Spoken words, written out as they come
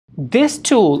This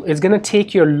tool is going to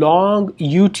take your long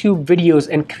YouTube videos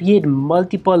and create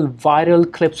multiple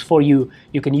viral clips for you.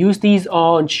 You can use these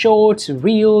on shorts,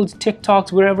 reels,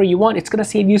 TikToks, wherever you want. It's going to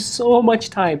save you so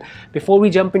much time. Before we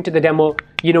jump into the demo,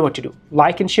 you know what to do.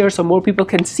 Like and share so more people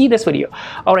can see this video.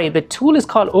 All right, the tool is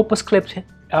called Opus Clips.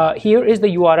 Here is the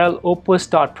URL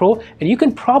opus.pro, and you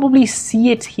can probably see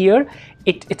it here.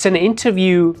 It's an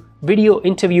video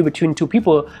interview between two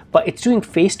people, but it's doing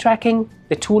face tracking.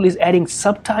 The tool is adding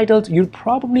subtitles. You're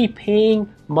probably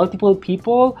paying multiple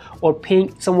people or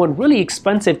paying someone really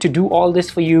expensive to do all this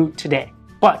for you today.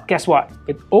 But guess what?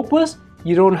 With Opus,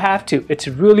 you don't have to. It's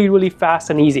really, really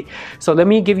fast and easy. So let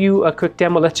me give you a quick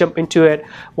demo. Let's jump into it.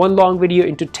 One long video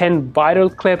into 10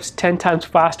 viral clips, 10 times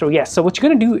faster. Yes, so what you're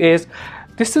gonna do is,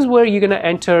 this is where you're gonna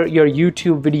enter your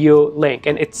YouTube video link.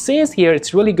 And it says here,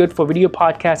 it's really good for video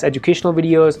podcasts, educational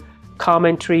videos,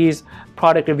 commentaries,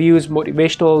 product reviews,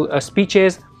 motivational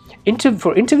speeches.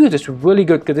 For interviews, it's really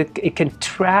good because it can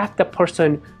track the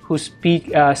person who's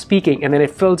speaking, and then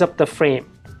it fills up the frame.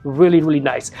 Really, really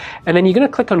nice. And then you're gonna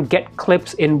click on Get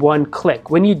Clips in one click.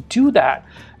 When you do that,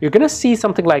 you're gonna see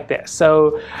something like this.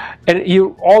 So, and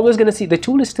you're always gonna see the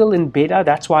tool is still in beta.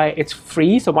 That's why it's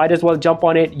free. So might as well jump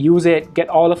on it, use it, get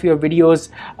all of your videos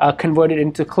converted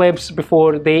into clips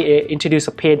before they introduce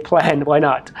a paid plan. Why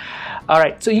not? All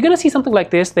right, so you're gonna see something like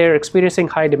this. They're experiencing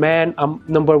high demand.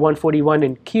 Number 141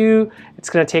 in queue. It's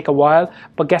gonna take a while,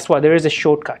 but guess what? There is a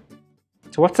shortcut.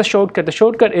 So what's the shortcut? The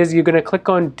shortcut is you're gonna click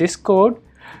on Discord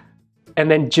and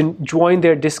then join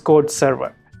their Discord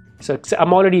server. So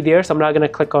I'm already there, so I'm not gonna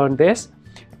click on this,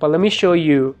 but let me show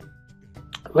you.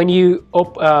 When you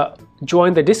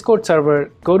join the Discord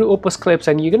server, go to Opus Clips,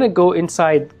 and you're gonna go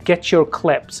inside Get Your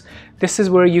Clips. This is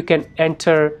where you can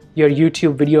enter your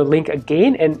YouTube video link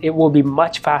again, and it will be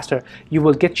much faster. You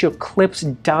will get your clips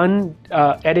done,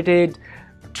 edited,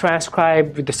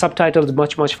 transcribed with the subtitles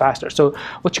much faster. So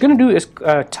what you're gonna do is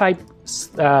type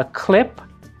clip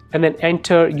and then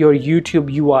enter your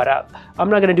YouTube URL. I'm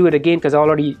not gonna do it again because I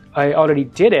already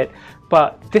did it,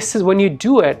 but this is when you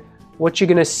do it, what you're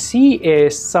gonna see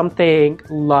is something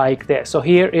like this. So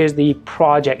here is the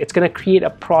project. It's gonna create a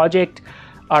project.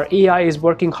 Our AI is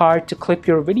working hard to clip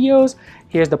your videos.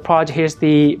 Here's the project.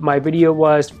 My video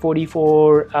was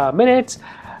 44 minutes.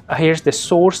 Here's the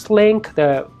source link,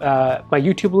 my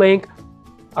YouTube link.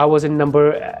 I was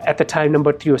at the time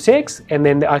number 306, and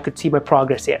then I could see my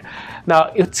progress here.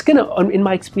 Now it's gonna, in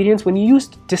my experience, when you use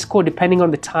Discord, depending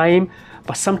on the time,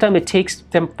 but sometimes it takes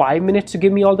them 5 minutes to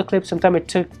give me all the clips. Sometimes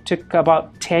it took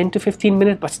about 10 to 15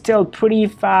 minutes, but still pretty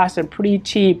fast and pretty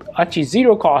cheap, actually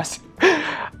zero cost.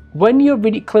 When your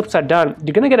video clips are done,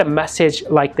 you're gonna get a message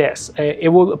like this. It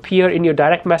will appear in your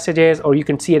direct messages, or you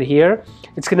can see it here.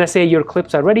 It's gonna say your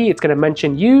clips are ready. It's gonna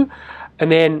mention you, and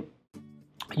then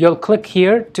you'll click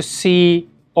here to see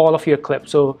all of your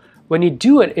clips. So when you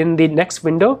do it in the next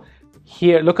window,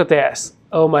 here, look at this.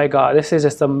 Oh my God, this is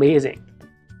just amazing.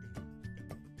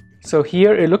 So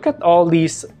here, look at all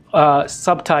these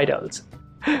subtitles.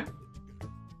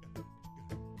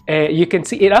 You can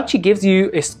see it actually gives you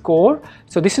a score.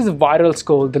 So this is a viral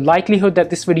score. The likelihood that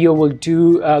this video will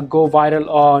go viral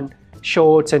on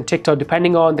Shorts and TikTok,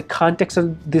 depending on the context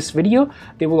of this video,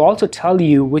 they will also tell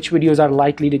you which videos are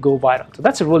likely to go viral. So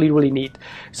that's really, really neat.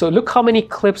 So look how many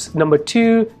clips, number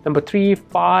 2, number 3,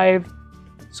 5.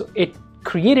 So it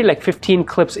created like 15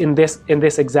 clips in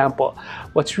this example.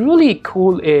 What's really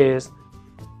cool is,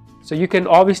 so you can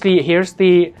obviously, here's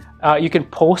the, you can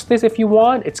post this if you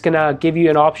want. It's gonna give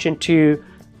you an option to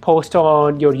post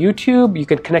on your YouTube. You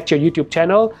can connect your YouTube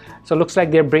channel. So it looks like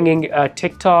they're bringing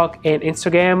TikTok and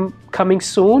Instagram coming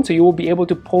soon, so you will be able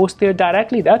to post there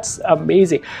directly. That's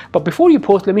amazing. But before you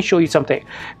post, let me show you something.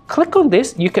 Click on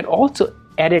this. You can also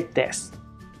edit this.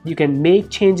 You can make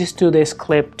changes to this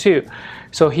clip too.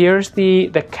 So here's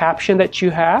the caption that you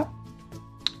have.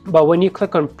 But when you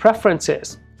click on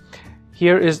preferences,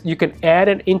 here is, you can add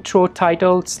an intro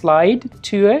title slide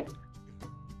to it.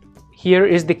 Here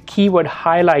is the keyword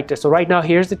highlighter. So right now,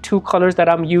 here's the two colors that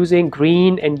I'm using,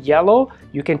 green and yellow.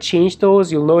 You can change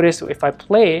those. You'll notice if I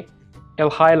play,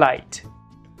 it'll highlight.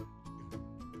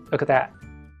 Look at that.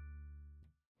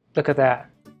 Look at that.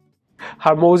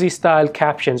 Harmozy style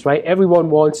captions, right?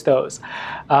 Everyone wants those.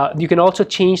 You can also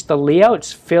change the layout.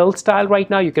 It's fill style right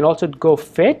now. You can also go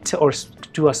fit or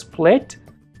do a split.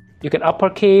 You can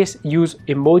uppercase, use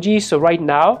emojis. So right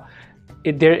now,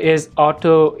 there is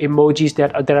auto emojis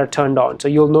that are turned on. So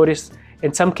you'll notice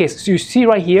in some cases, you see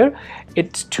right here,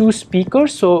 it's 2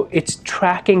 speakers, so it's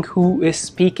tracking who is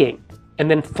speaking and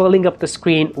then filling up the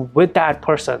screen with that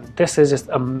person. This is just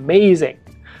amazing.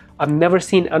 I've never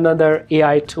seen another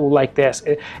AI tool like this.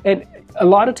 And a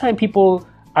lot of time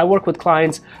I work with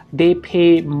clients, they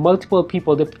pay multiple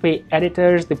people, they pay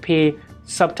editors, they pay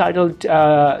subtitled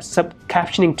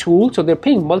captioning tools, so they're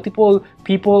paying multiple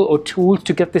people or tools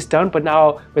to get this done. But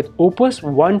now with Opus,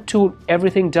 one tool,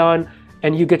 everything done,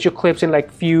 and you get your clips in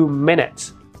like few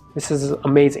minutes. This is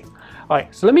amazing. All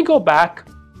right, so let me go back.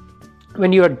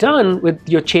 When you're done with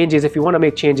your changes, if you want to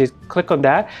make changes, click on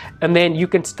that, and then you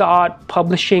can start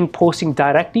posting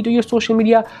directly to your social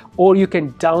media, or you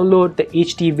can download the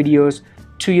HD videos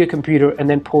to your computer and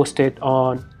then post it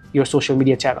on your social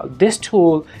media channel. This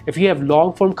tool, if you have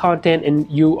long form content and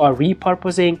you are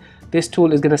repurposing, this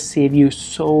tool is going to save you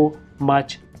so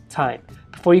much time.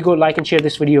 Before you go, like and share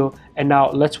this video, and now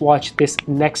let's watch this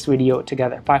next video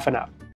together. Bye for now.